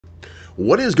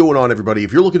What is going on, everybody?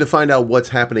 If you're looking to find out what's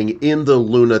happening in the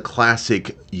Luna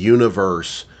Classic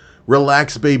universe,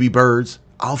 relax, baby birds.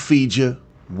 I'll feed you.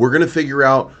 We're going to figure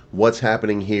out what's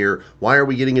happening here. Why are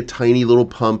we getting a tiny little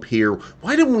pump here?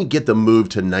 Why didn't we get the move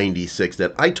to 96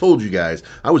 that I told you guys?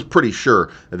 I was pretty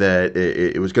sure that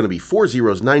it was going to be 4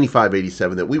 zeros,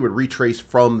 95.87, that we would retrace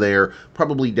from there,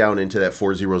 probably down into that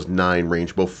 4 zeros 9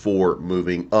 range before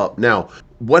moving up. Now,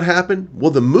 what happened? Well,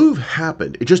 the move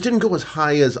happened. It just didn't go as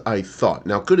high as I thought.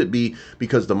 Now, could it be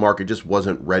because the market just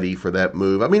wasn't ready for that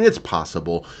move? I mean, it's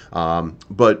possible,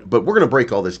 but we're going to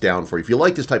break all this down for you. If you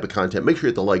like this type of content, make sure you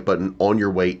hit the like button on your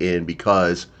way in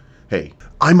because, hey,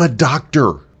 I'm a doctor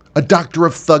of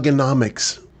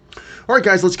thugonomics. All right,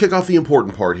 guys, let's kick off the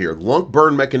important part here. Lunc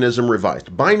burn mechanism revised.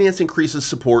 Binance increases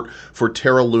support for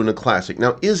Terra Luna Classic.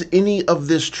 Now, is any of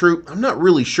this true? I'm not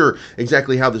really sure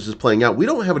exactly how this is playing out. We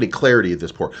don't have any clarity at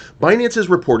this point. Binance is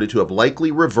reported to have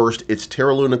likely reversed its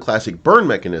Terra Luna Classic burn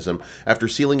mechanism after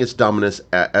sealing its dominance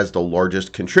as the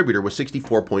largest contributor with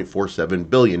 64.47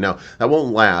 billion. Now, that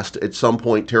won't last. At some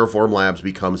point, Terraform Labs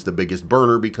becomes the biggest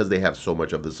burner because they have so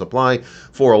much of the supply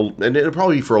and it'll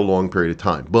probably be for a long period of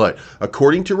time. But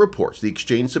according to reports, the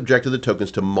exchange subjected the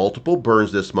tokens to multiple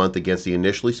burns this month against the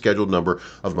initially scheduled number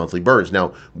of monthly burns.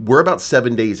 Now, we're about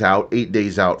 7 days out, 8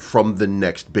 days out from the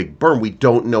next big burn. We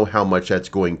don't know how much that's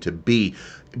going to be,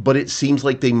 but it seems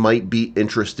like they might be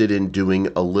interested in doing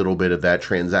a little bit of that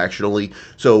transactionally.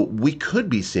 So we could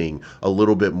be seeing a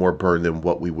little bit more burn than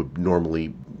what we would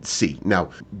normally see.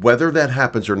 Now, whether that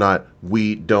happens or not,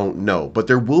 we don't know. But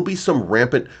there will be some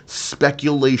rampant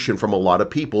speculation from a lot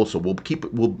of people. So we're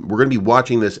going to be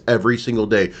watching this every single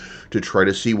day to try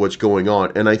to see what's going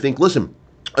on. And I think, listen,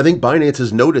 I think Binance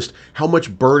has noticed how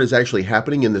much burn is actually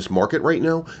happening in this market right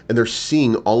now, and they're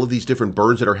seeing all of these different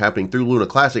burns that are happening through Luna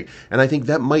Classic, and I think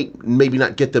that might maybe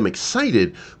not get them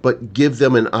excited, but give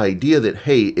them an idea that,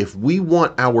 hey, if we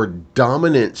want our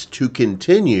dominance to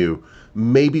continue,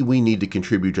 maybe we need to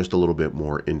contribute just a little bit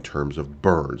more in terms of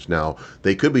burns. Now,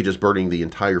 they could be just burning the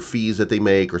entire fees that they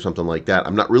make or something like that.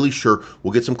 I'm not really sure.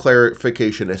 We'll get some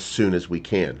clarification as soon as we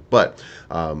can. But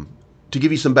to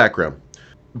give you some background,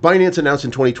 Binance announced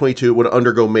in 2022 it would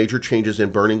undergo major changes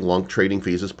in burning LUNC trading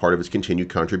fees as part of its continued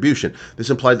contribution. This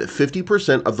implied that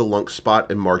 50% of the LUNC spot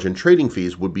and margin trading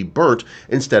fees would be burnt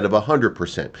instead of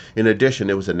 100%. In addition,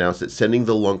 it was announced that sending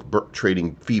the LUNC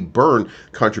trading fee burn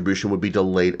contribution would be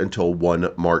delayed until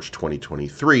 1 March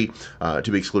 2023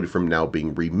 to be excluded from now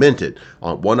being reminted.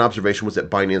 One observation was that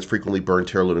Binance frequently burned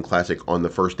Terra Luna Classic on the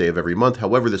first day of every month.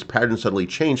 However, this pattern suddenly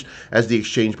changed as the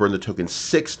exchange burned the token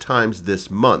 6 times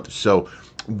this month. So,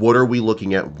 what are we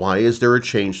looking at? Why is there a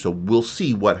change? So we'll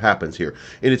see what happens here.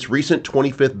 In its recent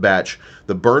 25th batch,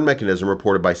 the burn mechanism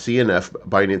reported by CNF,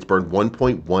 Binance burned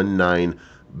 1.19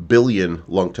 billion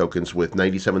LUNC tokens with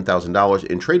 $97,000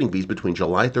 in trading fees between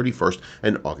July 31st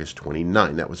and August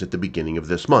 29. That was at the beginning of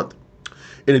this month.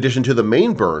 In addition to the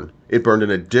main burn, it burned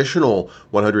an additional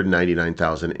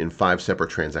 $199,000 in 5 separate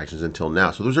transactions until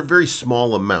now. So those are very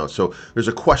small amounts. So there's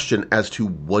a question as to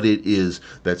what it is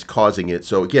that's causing it.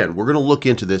 So again, we're going to look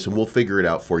into this and we'll figure it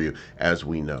out for you as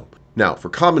we know. Now, for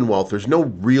Commonwealth, there's no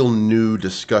real new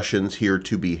discussions here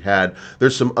to be had.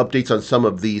 There's some updates on some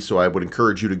of these, so I would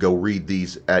encourage you to go read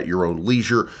these at your own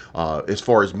leisure. As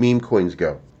far as meme coins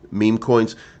go, meme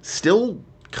coins still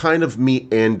kind of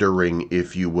meandering,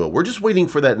 if you will. We're just waiting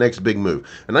for that next big move.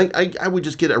 And I would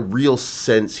just get a real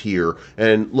sense here.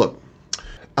 And look,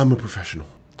 I'm a professional.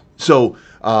 So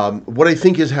what I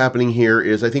think is happening here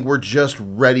is I think we're just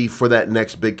ready for that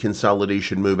next big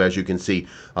consolidation move. As you can see,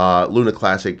 Luna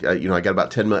Classic, I got about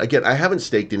 10 million. Again, I haven't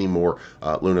staked any more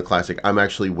Luna Classic. I'm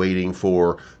actually waiting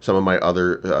for some of my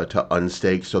other to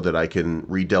unstake so that I can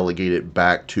redelegate it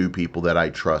back to people that I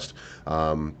trust.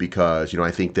 Because,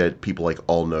 I think that people like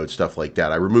Allnodes, stuff like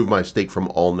that. I removed my stake from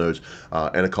Allnodes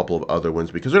and a couple of other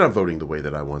ones because they're not voting the way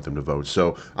that I want them to vote.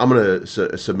 So I'm going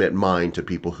to submit mine to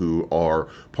people who are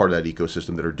part of that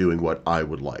ecosystem that are doing what I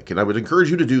would like. And I would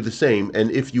encourage you to do the same.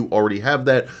 And if you already have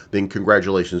that, then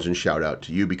congratulations and shout out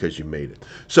to you because you made it.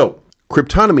 So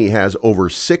Cryptonomy has over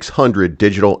 600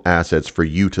 digital assets for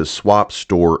you to swap,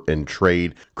 store, and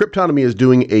trade. Cryptonomy is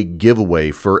doing a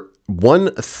giveaway for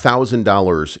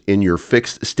 $1,000 in your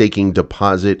fixed staking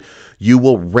deposit. You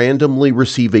will randomly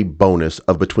receive a bonus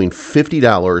of between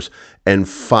 $50 and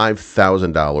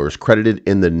 $5,000 credited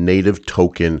in the native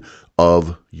token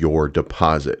of your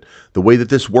deposit. The way that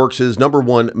this works is, number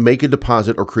 1, make a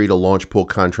deposit or create a launch pool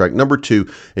contract. Number 2,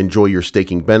 enjoy your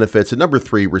staking benefits. And number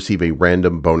 3, receive a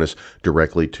random bonus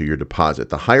directly to your deposit.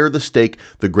 The higher the stake,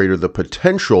 the greater the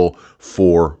potential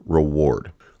for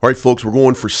reward. All right, folks, we're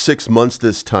going for 6 months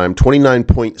this time,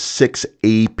 29.6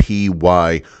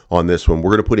 APY on this one. We're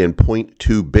going to put in zero point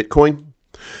 0.2 Bitcoin.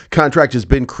 Contract has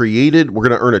been created. We're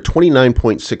going to earn a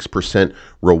 29.6%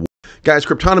 reward. Guys,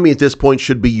 Cryptonomy at this point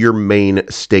should be your main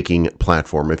staking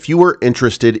platform. If you are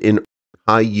interested in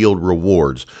high yield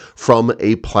rewards from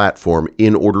a platform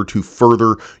in order to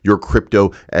further your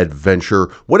crypto adventure,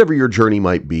 whatever your journey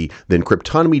might be, then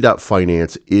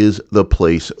Cryptonomy.finance is the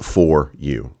place for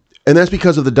you. And that's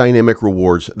because of the dynamic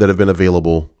rewards that have been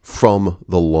available from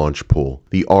the launch pool.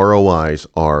 The ROIs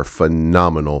are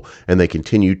phenomenal, and they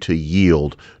continue to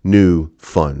yield new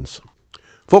funds.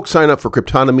 Folks, sign up for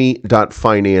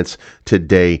Cryptonomy.finance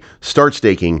today. Start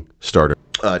staking, start.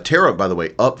 Terra, by the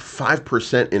way, up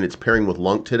 5% in its pairing with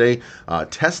lunc today.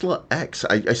 Tesla X,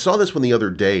 I saw this one the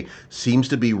other day, seems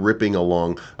to be ripping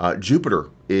along. Jupiter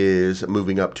is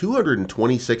moving up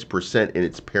 226% in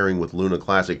its pairing with Luna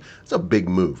Classic. It's a big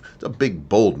move. It's a big,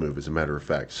 bold move, as a matter of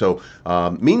fact. So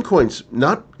meme coins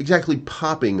not exactly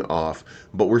popping off,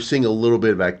 but we're seeing a little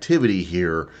bit of activity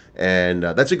here, and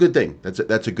that's a good thing.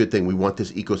 That's a good thing. We want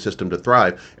this ecosystem to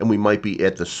thrive, and we might be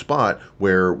at the spot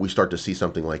where we start to see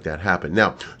something like that happen.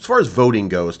 Now, as far as voting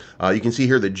goes, you can see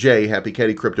here that Jay, Happy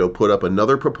Caddy Crypto, put up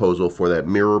another proposal for that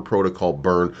mirror protocol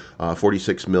burn,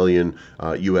 46 million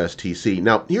USTC.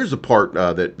 Now, here's the part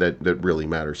that really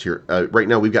matters here. Right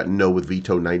now, we've got no with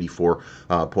veto,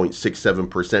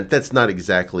 94.67%. That's not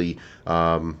exactly,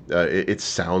 it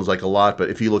sounds like a lot, but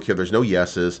if you look here, there's no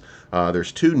yeses,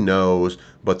 there's 2 no's,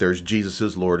 but there's Jesus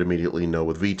is Lord, immediately no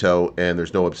with veto, and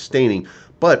there's no abstaining.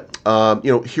 But,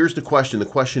 here's the question. The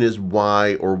question is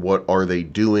why, or what are they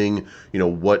doing?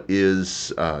 What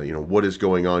is, what is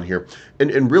going on here?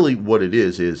 And really what it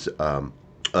is this,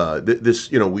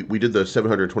 we did the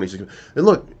 726, and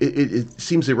look, it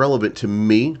seems irrelevant to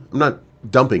me. I'm not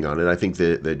dumping on it. I think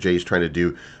that Jay's trying to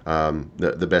do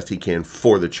the best he can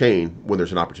for the chain when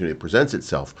there's an opportunity that presents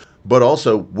itself. But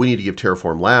also, we need to give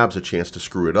Terraform Labs a chance to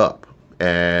screw it up.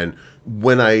 And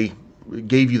when I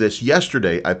gave you this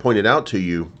yesterday, I pointed out to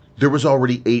you there was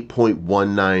already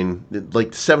 8.19,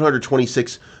 like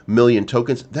 726 million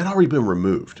tokens that had already been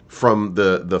removed from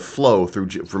the flow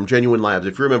from Genuine Labs.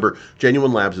 If you remember,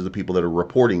 Genuine Labs is the people that are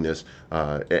reporting this,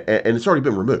 and it's already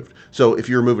been removed. So if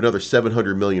you remove another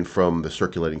 700 million from the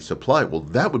circulating supply, well,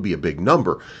 that would be a big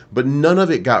number. But none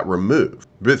of it got removed.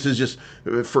 This is just,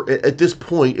 at this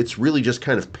point, it's really just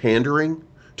kind of pandering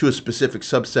to a specific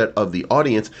subset of the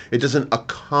audience. It doesn't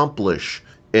accomplish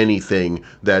anything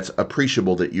that's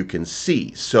appreciable that you can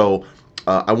see. So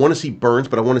I want to see burns,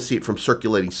 but I want to see it from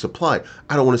circulating supply.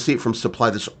 I don't want to see it from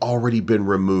supply that's already been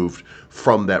removed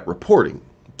from that reporting.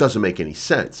 It doesn't make any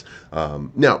sense.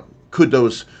 Now, could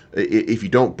those, if you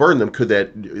don't burn them, could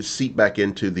that seep back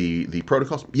into the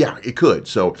protocols? Yeah, it could.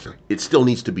 So it still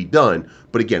needs to be done.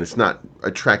 But again, it's not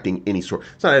attracting any sort,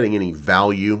 it's not adding any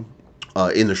value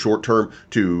in the short term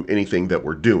to anything that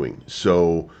we're doing.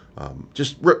 So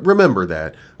just remember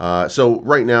that. So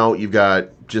right now you've got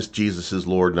just Jesus is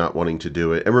Lord not wanting to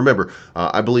do it. And remember,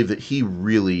 I believe that he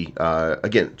really,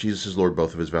 again, Jesus is Lord,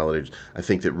 both of his validators. I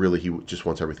think that really he just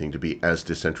wants everything to be as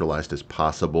decentralized as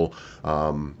possible.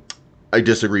 I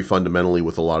disagree fundamentally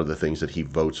with a lot of the things that he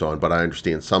votes on, but I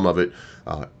understand some of it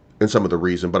and some of the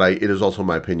reason. But it is also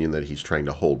my opinion that he's trying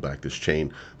to hold back this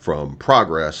chain from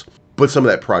progress. But some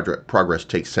of that progress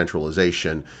takes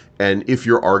centralization. And if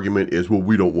your argument is, well,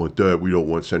 we don't want that, we don't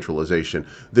want centralization,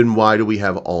 then why do we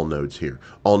have all nodes here?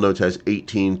 All nodes has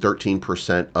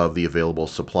 13% of the available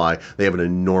supply. They have an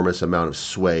enormous amount of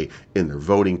sway in their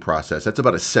voting process. That's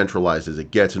about as centralized as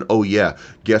it gets. And oh yeah,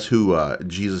 guess who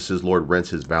Jesus is Lord rents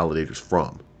his validators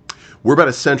from? We're about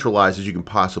as centralized as you can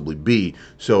possibly be.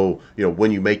 So,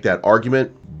 when you make that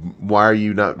argument, why are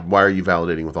you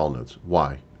validating with all nodes?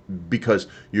 Why? Because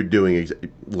you're doing,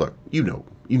 look, you know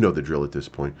the drill at this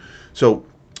point. So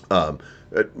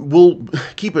we'll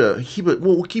keep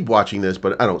watching this,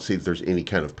 but I don't see that there's any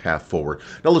kind of path forward.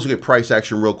 Now let's look at price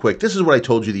action real quick. This is what I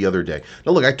told you the other day.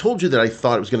 Now look, I told you that I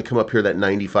thought it was going to come up here that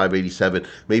 95.87,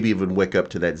 maybe even wick up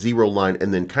to that 0 line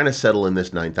and then kind of settle in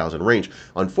this 9,000 range.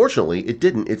 Unfortunately, it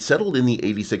didn't. It settled in the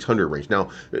 8,600 range. Now,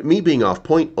 me being off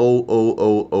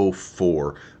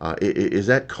 0.00004, is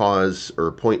that cause,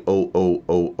 or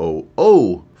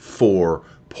 0.00004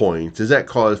 points, is that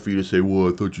cause for you to say, well,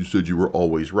 I thought you said you were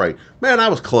always right? Man, I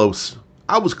was close.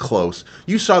 I was close.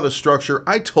 You saw the structure.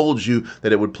 I told you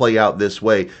that it would play out this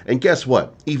way. And guess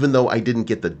what? Even though I didn't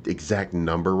get the exact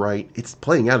number right, it's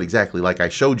playing out exactly like I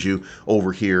showed you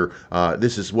over here.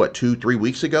 This is what, 2-3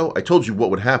 weeks ago? I told you what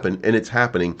would happen, and it's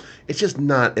happening. It's just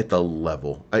not at the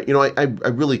level. I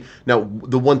really, now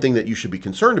the one thing that you should be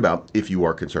concerned about, if you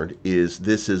are concerned, is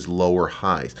this is lower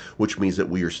highs, which means that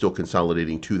we are still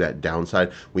consolidating to that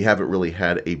downside. We haven't really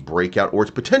had a breakout, or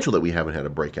it's potential that we haven't had a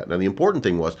breakout. Now, the important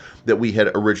thing was that we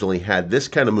had originally had this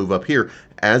kind of move up here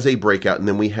as a breakout, and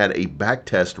then we had a back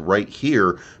test right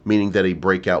here, meaning that a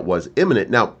breakout was imminent.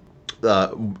 Now,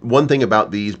 one thing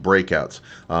about these breakouts,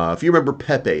 if you remember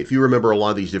Pepe, if you remember a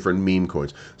lot of these different meme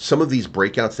coins, some of these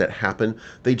breakouts that happen,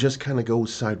 they just kind of go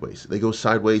sideways. They go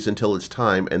sideways until it's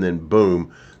time, and then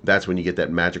boom, that's when you get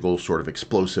that magical sort of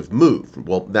explosive move.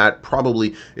 Well, that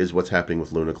probably is what's happening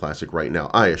with Luna Classic right now.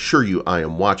 I assure you, I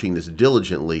am watching this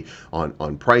diligently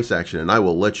on price action, and I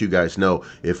will let you guys know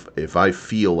if I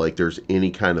feel like there's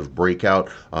any kind of breakout.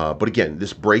 But again,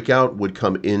 this breakout would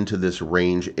come into this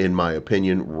range, in my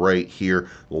opinion, right here.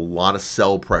 A lot of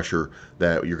sell pressure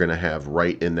that you're going to have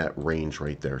right in that range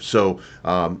right there. So,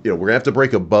 we're going to have to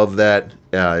break above that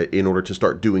in order to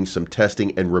start doing some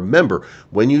testing. And remember,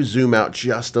 when you zoom out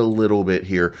just a little bit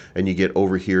here and you get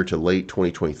over here to late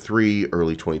 2023,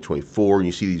 early 2024, and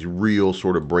you see these real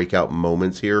sort of breakout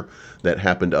moments here that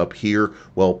happened up here,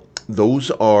 well,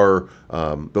 those are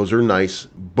nice,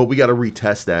 but we got to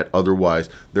retest that. Otherwise,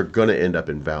 they're going to end up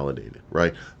invalidated,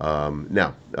 right?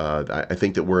 Now, I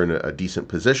think that we're in a decent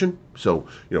position. So,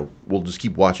 we'll just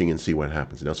keep watching and see what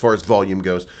happens. Now, as far as volume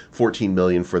goes, 14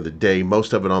 million for the day,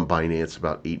 most of it on Binance,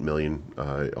 about 8 million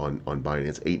on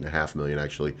Binance, 8.5 million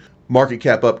actually. Market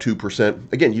cap up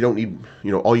 2%. Again, you don't need,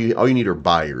 all you need are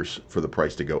buyers for the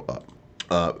price to go up.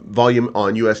 Volume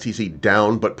on USTC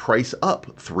down, but price up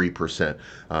 3%,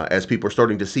 as people are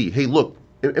starting to see, hey, look,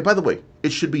 and by the way,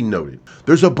 it should be noted,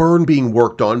 there's a burn being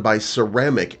worked on by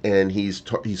Ceramic, and he's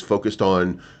focused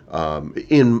on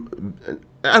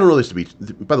I don't know this to be,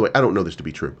 by the way, I don't know this to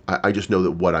be true. I just know that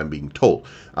what I'm being told.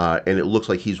 And it looks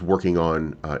like he's working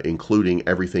on including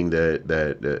everything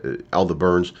that all the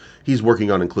burns, he's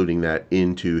working on including that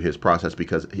into his process,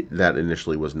 because that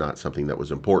initially was not something that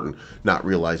was important, not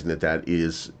realizing that that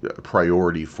is a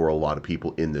priority for a lot of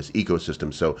people in this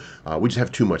ecosystem. So we just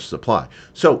have too much supply.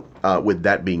 So with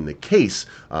that being the case,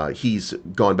 he's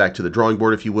gone back to the drawing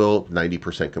board, if you will,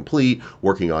 90% complete,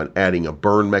 working on adding a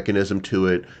burn mechanism to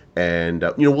it. And,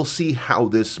 we'll see how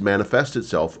this manifests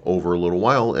itself over a little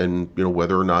while, and,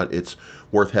 whether or not it's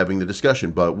worth having the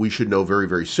discussion. But we should know very,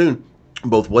 very soon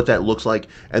both what that looks like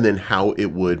and then how it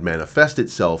would manifest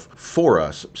itself for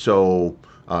us. So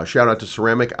shout out to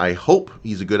Ceramic. I hope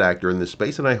he's a good actor in this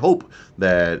space, and I hope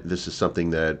that this is something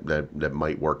that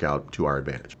might work out to our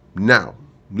advantage. Now,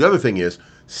 the other thing is,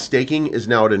 staking is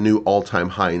now at a new all-time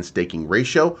high in staking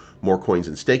ratio. More coins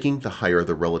in staking, the higher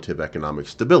the relative economic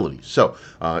stability. So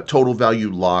total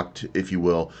value locked, if you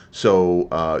will. So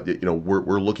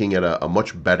we're looking at a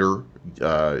much better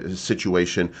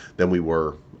situation than we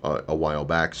were a while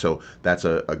back. So that's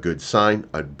a good sign.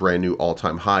 A brand new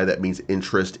all-time high. That means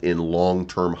interest in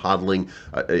long-term hodling.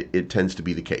 It tends to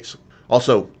be the case.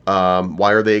 Also,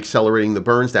 why are they accelerating the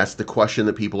burns? That's the question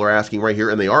that people are asking right here,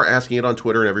 and they are asking it on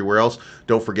Twitter and everywhere else.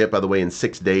 Don't forget, by the way, in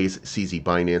 6 days, CZ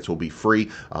Binance will be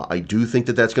free. I do think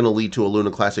that that's going to lead to a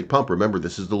Luna Classic pump. Remember,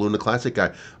 this is the Luna Classic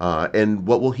guy. And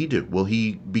what will he do? Will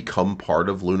he become part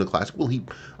of Luna Classic? Will he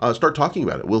start talking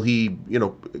about it? Will he,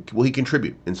 will he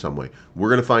contribute in some way? We're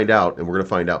going to find out, and we're going to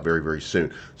find out very, very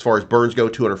soon. As far as burns go,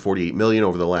 248 million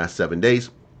over the last 7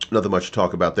 days. Nothing much to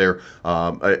talk about there,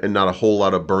 and not a whole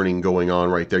lot of burning going on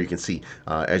right there. You can see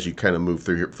as you kind of move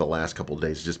through here for the last couple of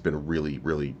days, it's just been really,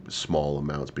 really small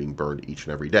amounts being burned each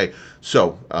and every day.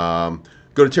 So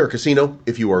go to Terra Casino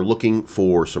if you are looking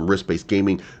for some risk-based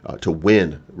gaming to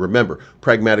win. Remember,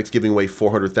 Pragmatic's giving away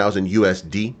 400,000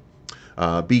 USD.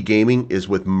 B Gaming is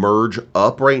with Merge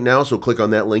Up right now, so click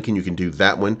on that link and you can do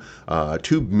that one.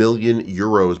 2 million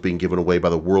euros being given away by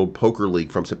the World Poker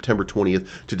League from September 20th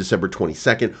to December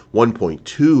 22nd.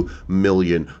 1.2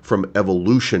 million from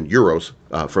Evolution euros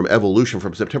from Evolution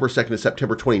from September 2nd to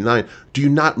September 29th.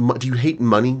 Do you hate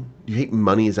money? You hate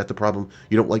money? Is that the problem?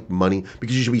 You don't like money?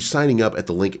 Because you should be signing up at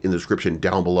the link in the description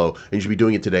down below, and you should be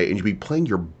doing it today, and you should be playing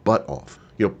your butt off.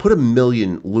 Put 1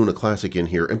 million Luna Classic in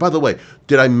here. And by the way,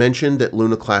 did I mention that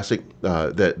Luna Classic,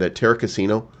 that Terra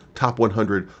Casino, top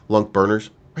 100 lunc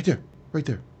burners? Right there, right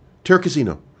there. Terra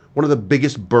Casino, one of the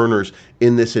biggest burners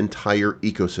in this entire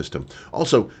ecosystem.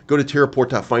 Also, go to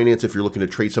Terra.finance if you're looking to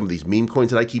trade some of these meme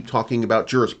coins that I keep talking about.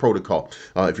 Juris Protocol.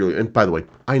 And by the way,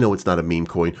 I know it's not a meme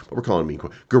coin, but we're calling it a meme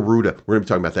coin. Garuda. We're going to be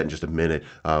talking about that in just a minute.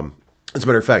 As a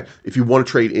matter of fact, if you want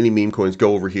to trade any meme coins,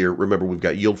 go over here. Remember, we've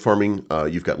got yield farming,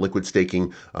 you've got liquid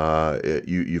staking,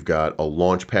 you've got a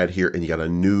launch pad here, and you got a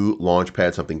new launch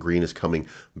pad. Something green is coming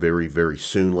very, very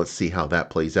soon. Let's see how that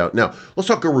plays out. Now, let's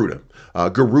talk Garuda.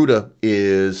 Garuda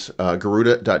is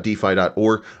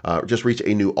garuda.defi.org. Just reached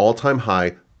a new all-time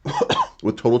high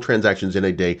with total transactions in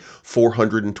a day,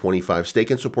 425.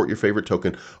 Stake and support your favorite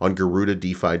token on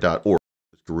garudadefi.org.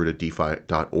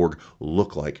 GarudaDefi.org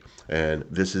look like, and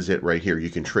this is it right here.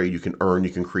 You can trade, you can earn, you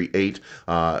can create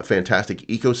fantastic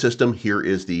ecosystem. Here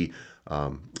is the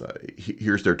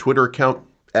here's their Twitter account,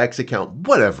 X account,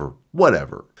 whatever.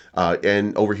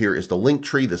 And over here is the link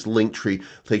tree. This link tree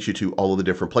takes you to all of the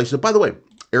different places. By the way,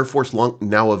 Air Force Lunc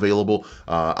now available.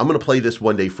 I'm going to play this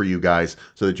one day for you guys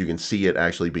so that you can see it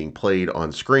actually being played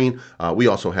on screen. We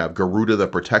also have Garuda the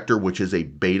Protector, which is a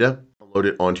beta. Load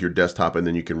it onto your desktop and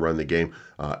then you can run the game.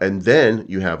 And then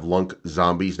you have Lunc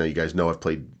Zombies. Now you guys know I've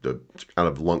played the kind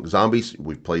of Lunc Zombies.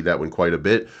 We've played that one quite a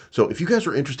bit. So if you guys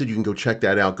are interested, you can go check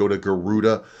that out. Go to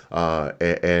Garuda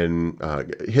and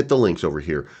hit the links over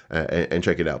here and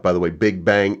check it out. By the way,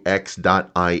 bigbangx.io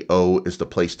is the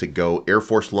place to go. Air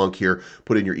Force Lunc here.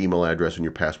 Put in your email address and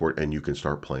your password and you can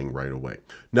start playing right away.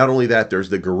 Not only that, there's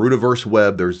the Garudaverse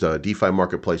web, there's a DeFi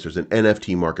marketplace, there's an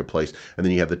NFT marketplace, and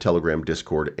then you have the Telegram,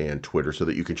 Discord, and Twitter so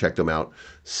that you can check them out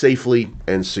safely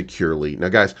and securely. Now,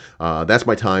 guys, that's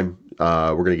my time.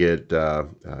 We're going to get,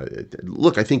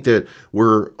 look, I think that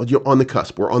we're on the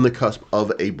cusp. We're on the cusp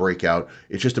of a breakout.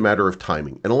 It's just a matter of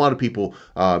timing. And a lot of people,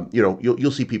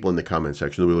 you'll see people in the comment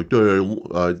section that will be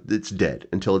like, it's dead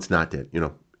until it's not dead,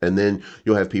 And then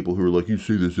you'll have people who are like, you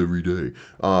see this every day.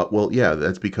 Well, yeah,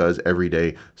 that's because every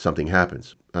day something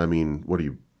happens. I mean, what are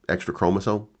you, extra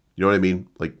chromosome? You know what I mean?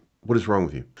 Like, what is wrong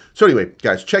with you? So anyway,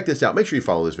 guys, check this out. Make sure you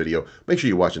follow this video. Make sure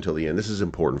you watch until the end. This is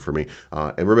important for me.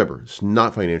 And remember, it's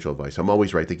not financial advice. I'm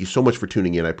always right. Thank you so much for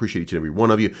tuning in. I appreciate each and every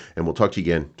one of you. And we'll talk to you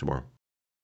again tomorrow.